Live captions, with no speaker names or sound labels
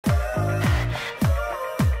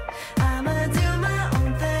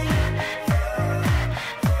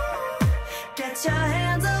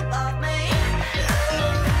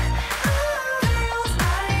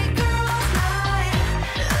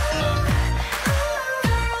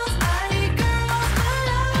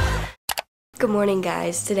Good morning,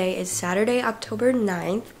 guys. Today is Saturday, October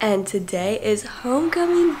 9th, and today is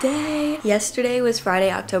homecoming day. Yesterday was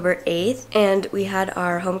Friday, October 8th, and we had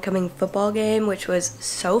our homecoming football game, which was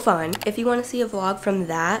so fun. If you want to see a vlog from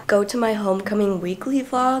that, go to my homecoming weekly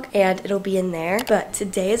vlog, and it'll be in there. But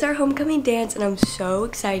today is our homecoming dance, and I'm so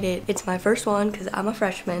excited. It's my first one because I'm a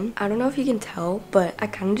freshman. I don't know if you can tell, but I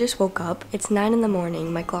kind of just woke up. It's 9 in the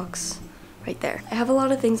morning. My clock's right there. I have a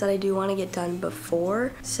lot of things that I do want to get done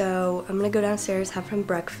before, so I'm gonna go downstairs, have some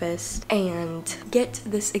breakfast, and get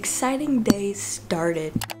this exciting day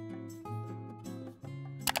started.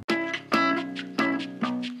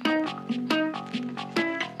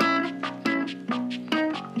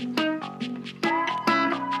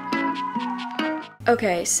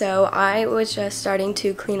 Okay, so I was just starting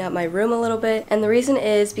to clean up my room a little bit, and the reason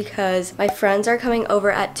is because my friends are coming over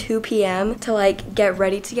at 2 p.m. to like get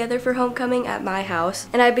ready together for homecoming at my house.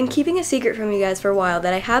 And I've been keeping a secret from you guys for a while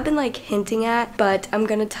that I have been like hinting at, but I'm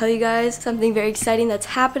gonna tell you guys something very exciting that's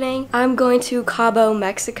happening. I'm going to Cabo,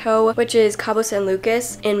 Mexico, which is Cabo San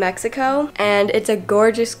Lucas in Mexico, and it's a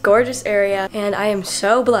gorgeous, gorgeous area, and I am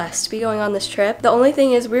so blessed to be going on this trip. The only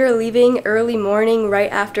thing is we are leaving early morning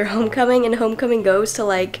right after homecoming, and homecoming goes to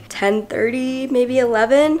like 10:30, maybe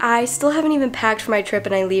 11. I still haven't even packed for my trip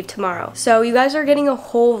and I leave tomorrow. So you guys are getting a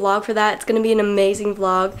whole vlog for that. It's gonna be an amazing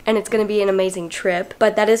vlog and it's gonna be an amazing trip.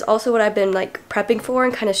 But that is also what I've been like prepping for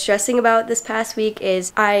and kind of stressing about this past week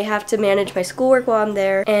is I have to manage my schoolwork while I'm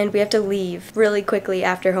there and we have to leave really quickly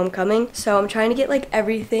after homecoming. So I'm trying to get like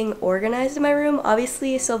everything organized in my room.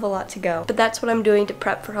 Obviously I still have a lot to go, but that's what I'm doing to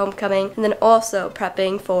prep for homecoming and then also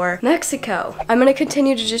prepping for Mexico. I'm gonna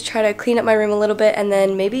continue to just try to clean up my room a little bit and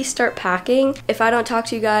then maybe start packing. If I don't talk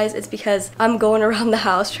to you guys, it's because I'm going around the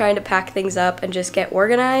house trying to pack things up and just get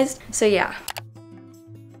organized. So yeah.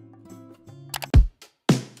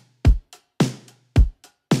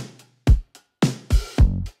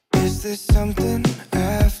 Is there something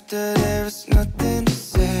after there's nothing to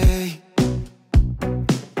say?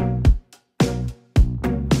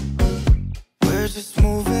 We're just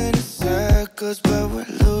moving in circles, but we're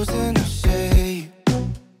losing our shape.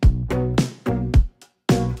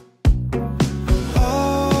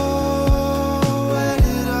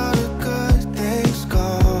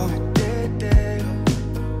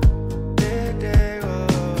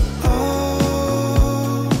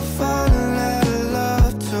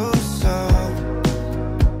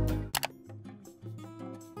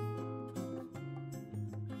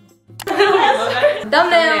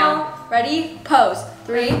 Thumbnail. Ready? Pose.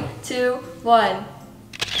 3, 2, 1.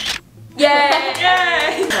 Yay!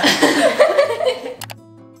 Yay!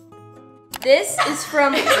 This is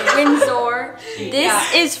from Windsor.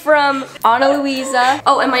 This is from Ana Luisa.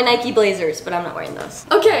 Oh, and my Nike Blazers, but I'm not wearing those.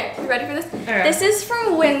 Okay, you ready for this? Right. This is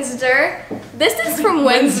from Windsor. This is from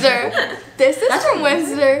Windsor. This is from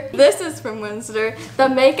Windsor. This is from Windsor. The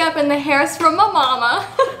makeup and the hair is from my mama.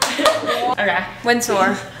 Okay,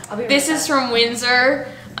 Windsor. This is from Windsor.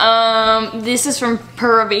 This is from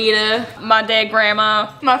Pura Vida. My dead grandma.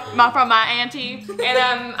 From my auntie. And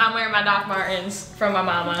I'm wearing my Doc Martens from my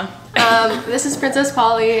mama. This is Princess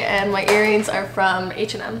Polly, and my earrings are from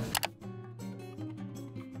H&M.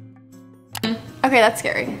 Okay, that's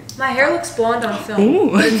scary. My hair looks blonde on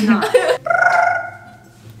film, but it's not.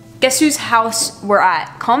 Guess whose house we're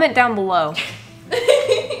at? Comment down below.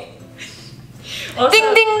 Also,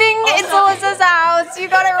 ding ding ding! It's Alyssa's house. You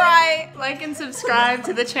got it right. Like and subscribe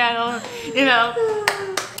to the channel. You know.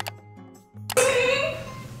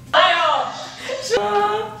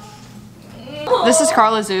 This is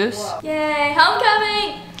Carla Zeus. Yay!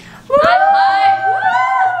 Homecoming!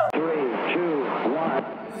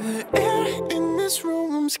 The air in this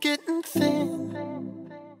room's getting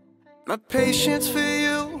thin. My patience for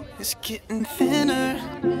you is getting thinner.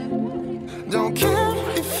 Don't care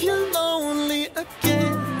if you're lonely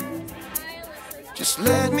again. Just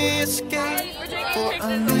let me escape for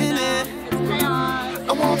a minute.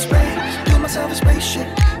 I want space, build myself a spaceship.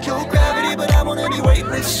 Your gravity, but I wanna be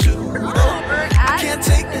weightless too. I can't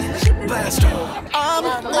take this blast off. I'm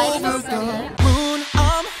over the moon.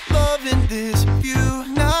 I'm loving this view,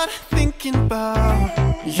 not thinking about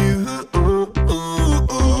you.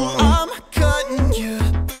 I'm cutting you.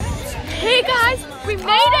 Hey guys, we made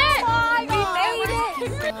it!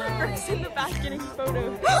 Rick's in the back getting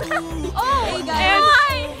photos. Oh, hey guys!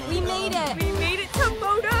 Hi! We made it! We made it to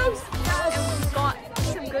photos! And we got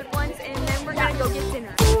some good ones, and then we're gonna go get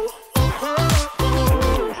dinner.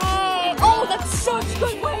 Hey! Oh, that's such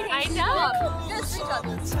good lighting! I know!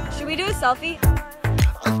 Should we do a selfie?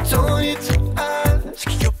 I don't need to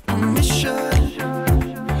ask your permission,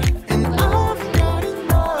 and I've got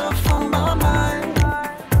enough on my mind.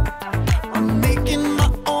 I'm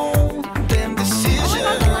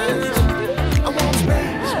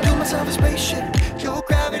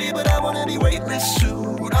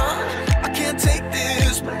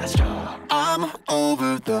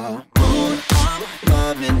the mood I'm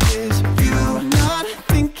loving is you, not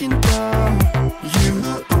thinking about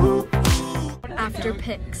you. After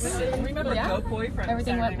pics. Remember co-boyfriend?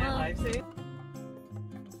 Everything went well.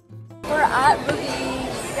 We're at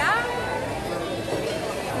Ruby's.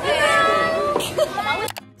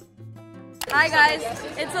 Hi guys,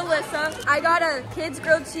 it's Alyssa. I got a kids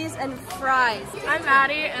grilled cheese and fries. I'm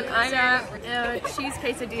Maddie, and I got a cheese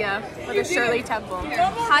quesadilla with a Shirley Temple.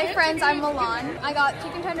 Hi friends, I'm Milan. I got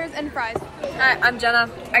chicken tenders and fries. Hi, I'm Jenna.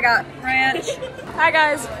 I got ranch. Hi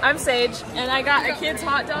guys, I'm Sage, and I got a kid's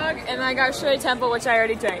hot dog, and I got Shirley Temple, which I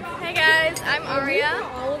already drank. Hey guys, I'm Aria.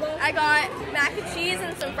 I got mac and cheese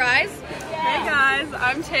and some fries. Hey guys,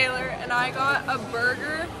 I'm Taylor, and I got a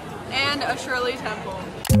burger and a Shirley Temple.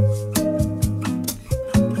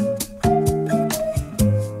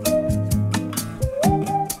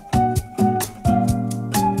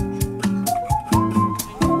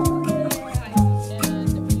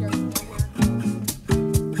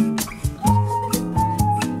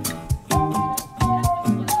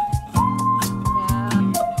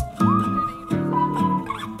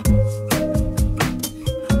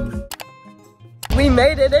 We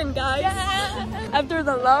made it in, guys. After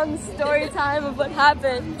the long story time of what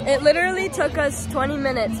happened. It literally took us 20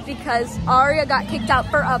 minutes because Aria got kicked out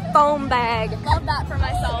for a foam bag. Love that for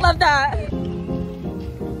myself. Love that.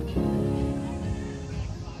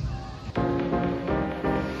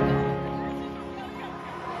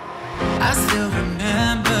 I still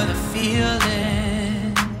remember the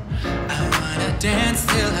feeling. I wanna dance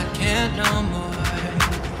till I can't no more.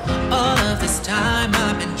 All of this time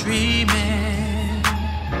I've been dreaming,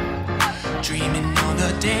 dreaming on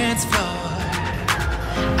the dance floor.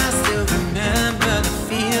 I still remember the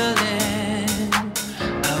feeling.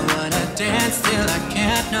 I wanna dance till I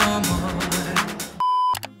can't no more.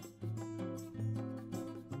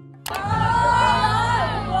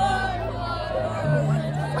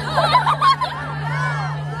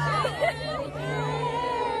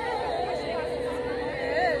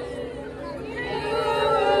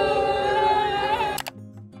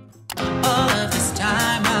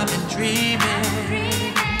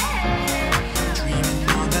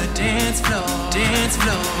 Dance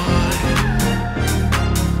floor.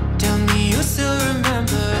 Tell me you still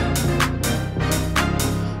remember.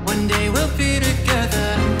 One day we'll be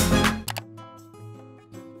together.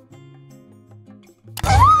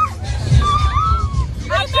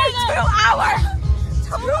 After 2 hours!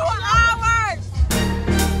 2 hours!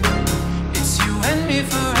 It's you and me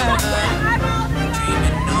forever.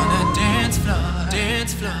 Dreaming on the dance floor.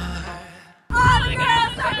 Dance floor. All the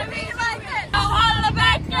girls are to be like it! Oh, all the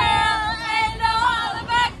bad girls! Ain't no all the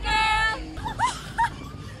bad girls!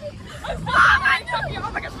 I'm sorry! I took you! Oh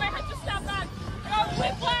my gosh, my head just snapped back! I got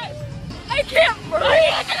whiplash! I can't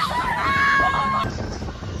breathe!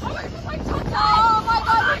 Oh my gosh, my tongue tied! Oh my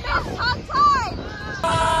god, my tongue tied! Oh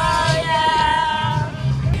yeah!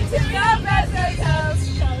 To your best house,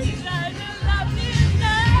 don't you love me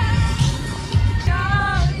now?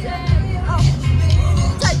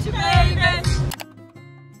 Touch your baby!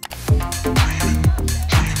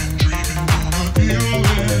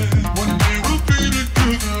 One day we'll be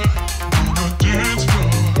together on the dance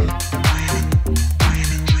floor.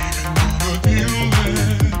 Dreaming on the feeling.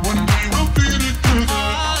 One day we'll be together.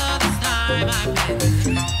 All this time I've been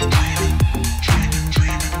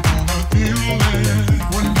dreaming on the feeling.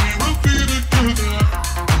 One day we'll be together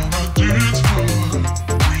on the dance floor.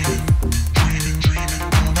 Dreaming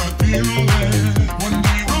on the feeling.